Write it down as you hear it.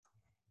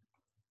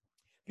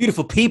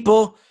Beautiful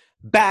people,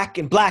 back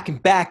and black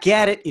and back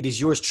at it. It is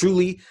yours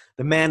truly,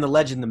 the man, the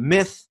legend, the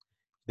myth,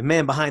 the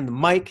man behind the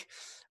mic,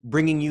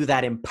 bringing you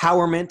that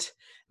empowerment,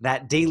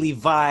 that daily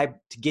vibe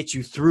to get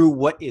you through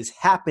what is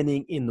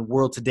happening in the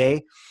world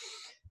today.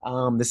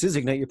 This is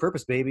Ignite Your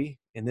Purpose, baby.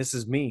 And this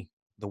is me,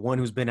 the one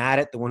who's been at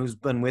it, the one who's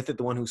been with it,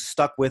 the one who's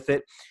stuck with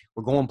it.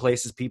 We're going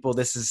places, people.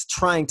 This is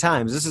trying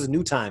times. This is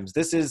new times.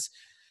 This is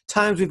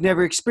times we've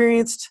never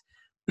experienced.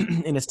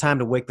 And it's time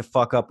to wake the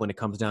fuck up when it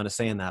comes down to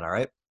saying that, all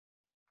right?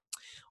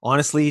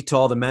 Honestly, to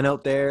all the men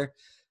out there,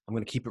 I'm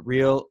going to keep it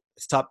real.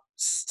 It's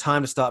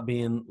time to stop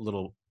being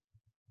little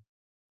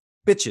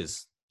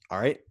bitches, all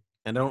right?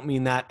 And I don't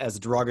mean that as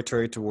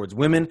derogatory towards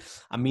women.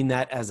 I mean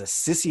that as a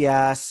sissy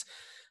ass,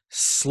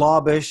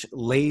 slobbish,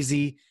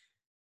 lazy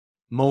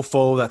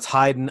mofo that's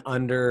hiding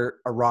under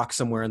a rock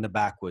somewhere in the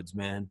backwoods,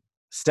 man.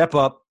 Step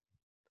up,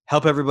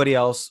 help everybody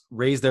else,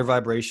 raise their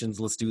vibrations.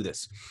 Let's do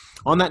this.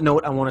 On that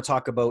note, I want to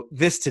talk about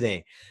this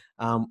today.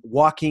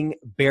 Walking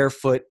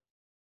barefoot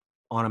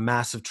on a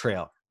massive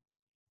trail.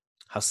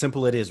 How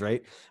simple it is,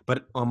 right?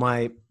 But on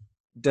my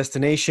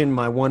destination,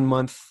 my 1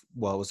 month,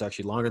 well, it was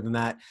actually longer than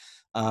that,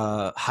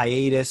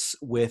 hiatus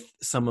with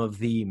some of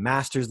the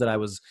masters that I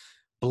was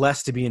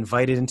blessed to be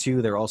invited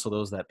into. There are also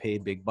those that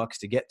paid big bucks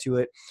to get to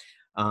it,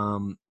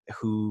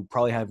 who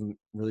probably haven't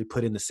really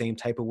put in the same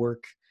type of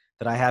work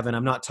that I have. And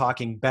I'm not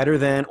talking better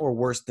than or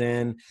worse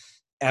than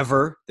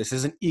ever. This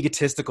isn't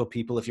egotistical,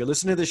 people. If you're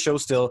listening to this show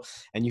still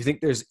and you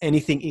think there's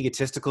anything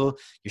egotistical,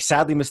 you're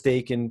sadly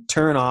mistaken.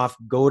 Turn off,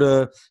 go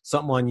to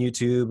something on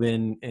YouTube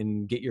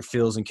and get your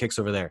feels and kicks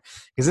over there.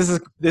 Because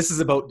this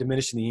is about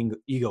diminishing the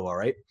ego, all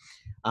right?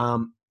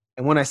 And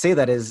when I say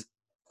that is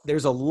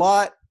there's a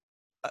lot,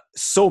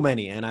 so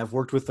many, and I've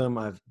worked with them,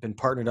 I've been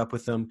partnered up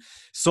with them,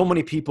 so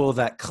many people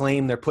that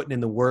claim they're putting in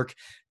the work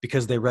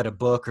because they read a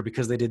book or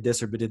because they did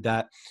this or did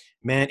that.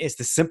 Man, it's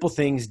the simple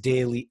things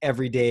daily,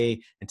 every day,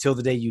 until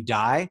the day you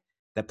die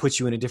that puts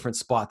you in a different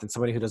spot than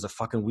somebody who does a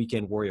fucking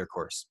weekend warrior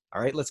course.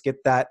 All right, let's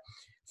get that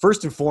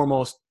first and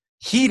foremost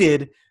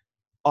heated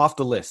off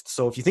the list.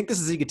 So if you think this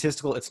is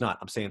egotistical, it's not.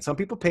 I'm saying some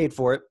people paid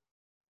for it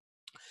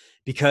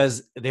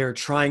because they're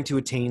trying to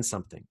attain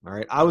something. All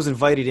right, I was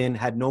invited in,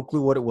 had no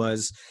clue what it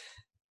was,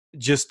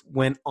 just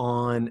went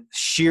on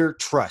sheer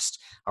trust.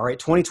 All right.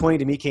 2020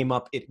 to me came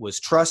up. It was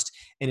trust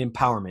and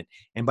empowerment.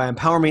 And by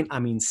empowerment, I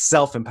mean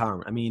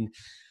self-empowerment. I mean,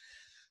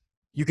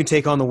 you can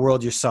take on the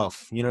world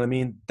yourself. You know what I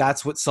mean?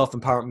 That's what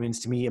self-empowerment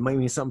means to me. It might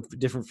mean something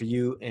different for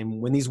you.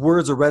 And when these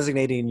words are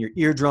resonating in your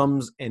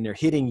eardrums and they're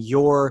hitting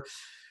your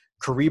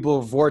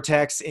cerebral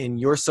vortex in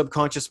your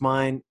subconscious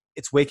mind,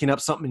 it's waking up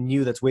something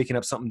new. That's waking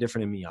up something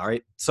different in me. All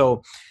right.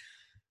 So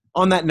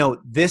on that note,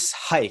 this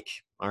hike,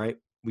 all right,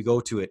 we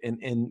go to it.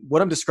 And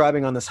what I'm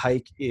describing on this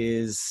hike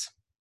is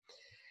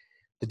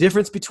the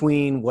difference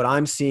between what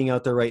I'm seeing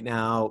out there right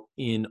now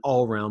in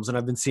all realms. And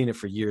I've been seeing it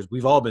for years.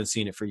 We've all been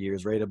seeing it for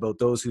years, right? About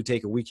those who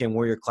take a weekend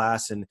warrior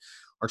class and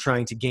are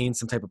trying to gain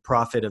some type of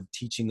profit of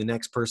teaching the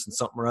next person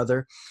something or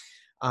other.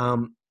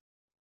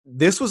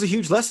 This was a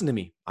huge lesson to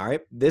me. All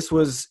right. This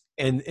was,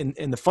 and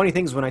the funny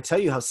thing is when I tell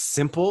you how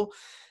simple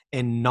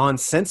and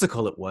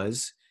nonsensical it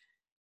was,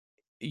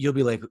 you'll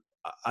be like,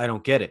 I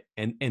don't get it.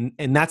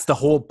 And that's the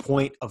whole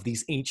point of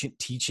these ancient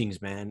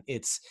teachings, man.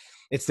 It's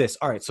this.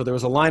 All right. So there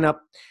was a lineup.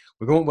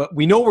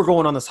 We know we're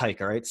going on this hike.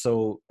 All right.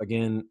 So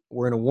again,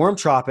 we're in a warm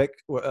tropic,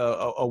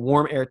 a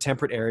warm air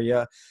temperate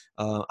area.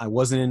 I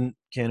wasn't in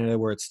Canada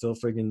where it's still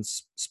friggin'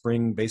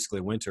 spring,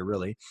 basically winter,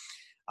 really.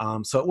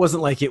 So it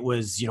wasn't like it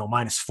was,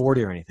 minus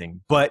 40 or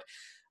anything, but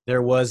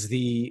there was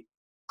the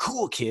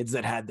cool kids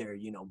that had their,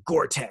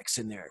 Gore-Tex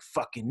and their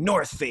fucking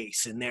North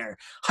Face and their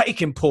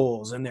hiking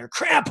poles and their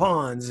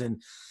crampons.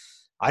 And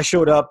I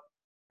showed up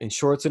in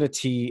shorts and a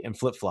tee and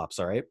flip-flops.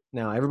 All right.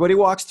 Now everybody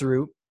walks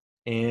through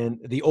and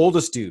the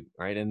oldest dude.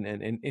 All right.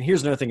 And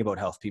here's another thing about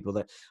health, people,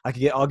 that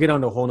I'll get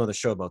on to a whole nother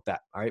show about that.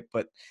 All right.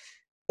 But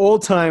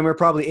old timer,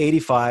 probably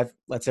 85,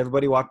 lets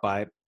everybody walk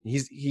by.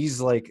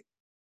 He's like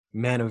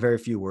man of very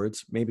few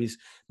words. Maybe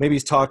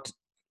he's talked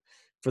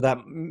for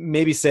that,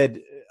 maybe said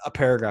a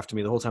paragraph to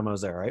me the whole time I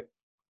was there, right?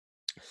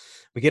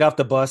 We get off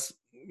the bus,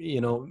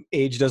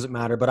 age doesn't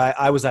matter, but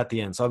I was at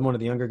the end. So I'm one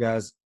of the younger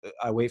guys.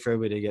 I wait for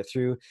everybody to get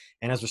through.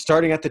 And as we're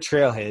starting at the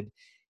trailhead,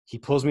 he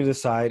pulls me to the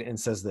side and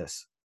says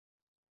this: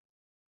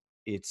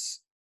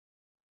 it's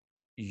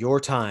your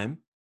time.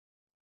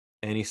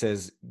 And he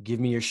says,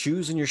 give me your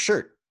shoes and your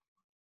shirt.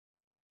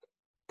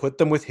 Put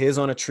them with his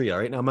on a tree. All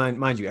right. Now,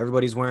 mind you,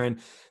 everybody's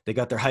they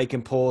got their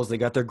hiking poles. They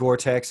got their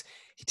Gore-Tex.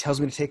 He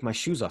tells me to take my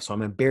shoes off. So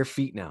I'm in bare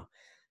feet now.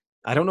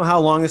 I don't know how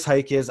long this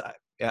hike is.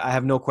 I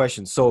have no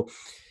questions. So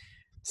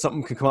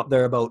something can come up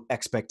there about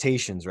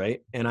expectations,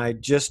 right? And I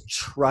just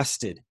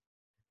trusted.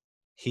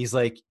 He's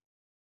like,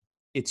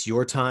 it's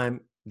your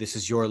time. This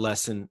is your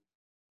lesson.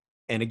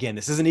 And again,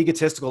 this isn't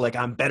egotistical, like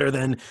I'm better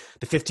than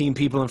the 15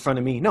 people in front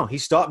of me. No, he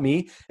stopped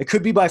me. It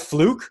could be by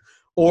fluke,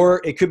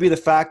 or it could be the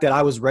fact that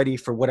I was ready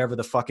for whatever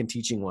the fucking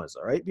teaching was.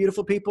 All right,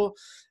 beautiful people.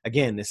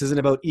 Again, this isn't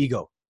about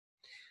ego.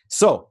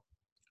 So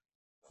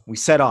we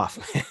set off.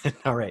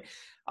 All right.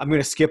 I'm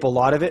going to skip a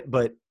lot of it,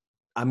 but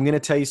I'm going to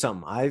tell you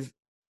something.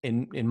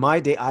 In my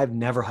day, I've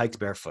never hiked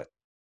barefoot.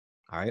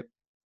 All right.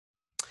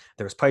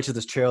 There was parts of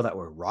this trail that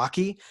were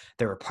rocky.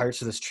 There were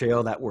parts of this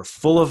trail that were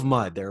full of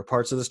mud. There were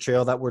parts of this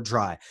trail that were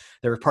dry.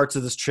 There were parts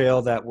of this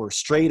trail that were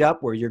straight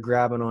up where you're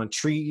grabbing on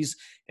trees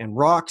and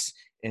rocks.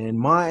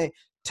 And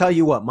tell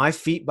you what, my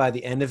feet by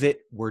the end of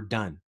it were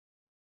done.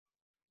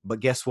 But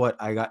guess what?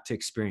 I got to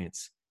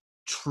experience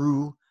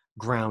true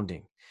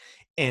grounding.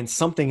 And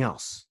something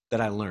else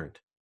that I learned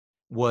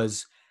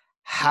was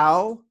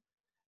how,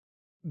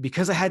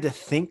 because I had to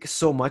think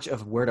so much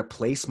of where to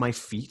place my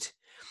feet,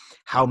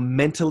 how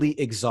mentally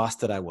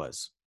exhausted I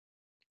was.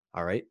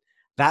 All right.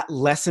 That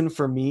lesson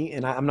for me,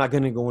 and I'm not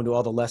going to go into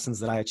all the lessons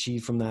that I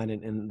achieved from that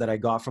and that I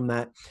got from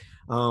that.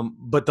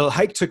 But the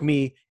hike took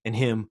me and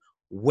him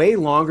way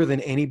longer than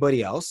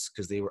anybody else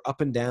because they were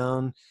up and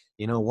down,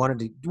 wanted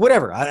to,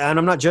 whatever. And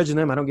I'm not judging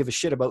them. I don't give a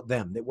shit about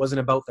them. It wasn't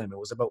about them. It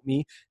was about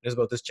me. It was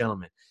about this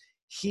gentleman.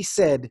 He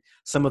said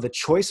some of the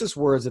choicest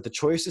words at the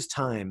choicest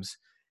times.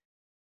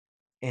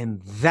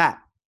 And that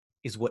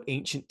is what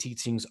ancient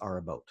teachings are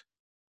about.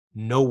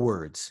 No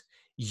words.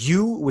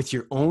 You with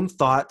your own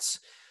thoughts,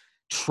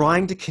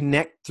 trying to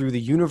connect through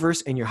the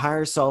universe and your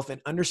higher self and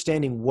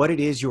understanding what it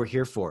is you're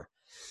here for.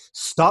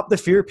 Stop the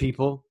fear,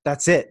 people.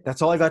 That's it.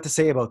 That's all I got to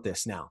say about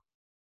this now.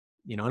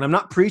 And I'm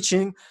not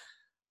preaching.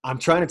 I'm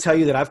trying to tell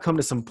you that I've come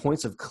to some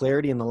points of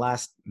clarity in the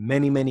last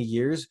many, many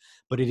years,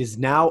 but it is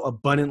now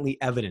abundantly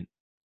evident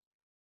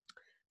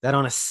that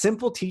on a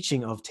simple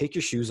teaching of take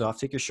your shoes off,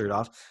 take your shirt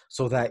off,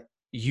 so that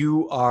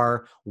you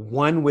are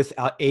one with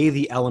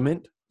the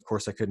element. Of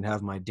course, I couldn't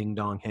have my ding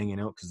dong hanging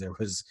out because there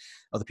was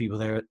other people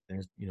there.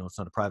 There's, it's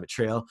not a private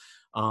trail.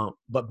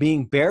 But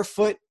being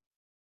barefoot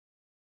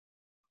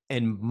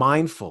and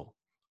mindful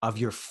of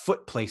your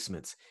foot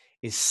placements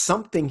is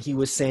something he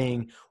was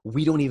saying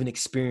we don't even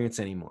experience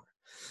anymore.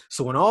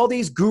 So when all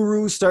these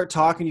gurus start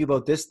talking to you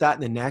about this, that,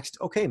 and the next,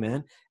 okay,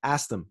 man,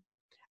 ask them.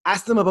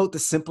 Ask them about the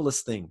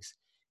simplest things.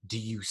 Do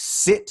you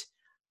sit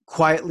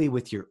quietly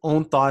with your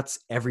own thoughts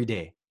every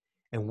day?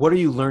 And what are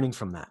you learning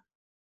from that?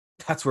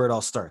 That's where it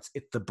all starts.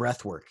 It's the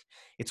breath work.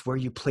 It's where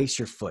you place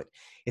your foot.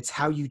 It's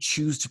how you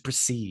choose to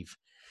perceive.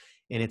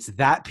 And it's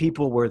that,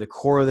 people, where the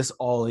core of this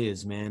all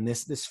is, man.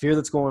 This fear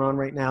that's going on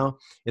right now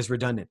is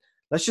redundant.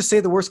 Let's just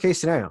say the worst case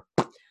scenario.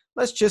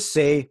 Let's just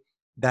say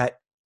that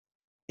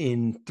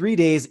in 3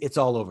 days, it's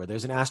all over.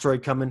 There's an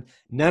asteroid coming.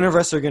 None of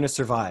us are going to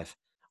survive.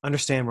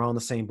 Understand, we're all in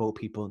the same boat,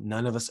 people.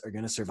 None of us are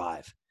going to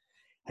survive.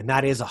 And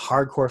that is a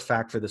hardcore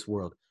fact for this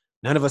world.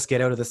 None of us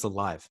get out of this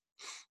alive.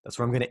 That's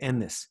where I'm going to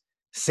end this.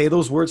 Say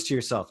those words to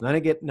yourself.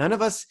 None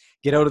of us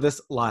get out of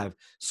this alive.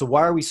 So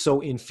why are we so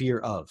in fear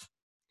of?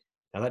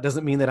 Now, that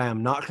doesn't mean that I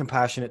am not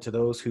compassionate to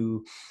those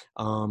who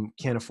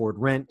can't afford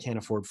rent, can't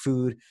afford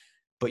food,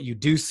 but you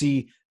do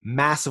see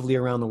massively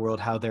around the world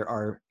how there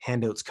are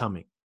handouts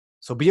coming.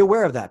 So be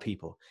aware of that,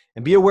 people,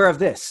 and be aware of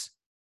this.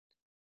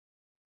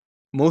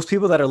 Most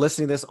people that are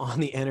listening to this on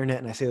the internet,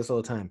 and I say this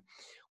all the time,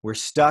 we're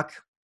stuck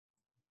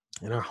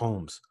in our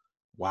homes.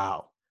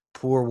 Wow.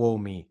 Poor woe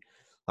me.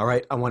 All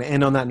right. I want to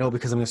end on that note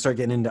because I'm going to start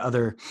getting into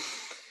other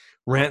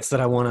rants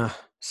that I want to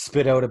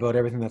spit out about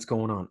everything that's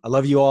going on. I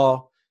love you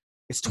all.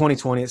 It's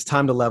 2020. It's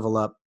time to level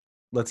up.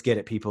 Let's get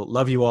it, people.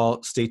 Love you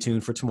all. Stay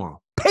tuned for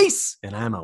tomorrow. Peace. And I'm out.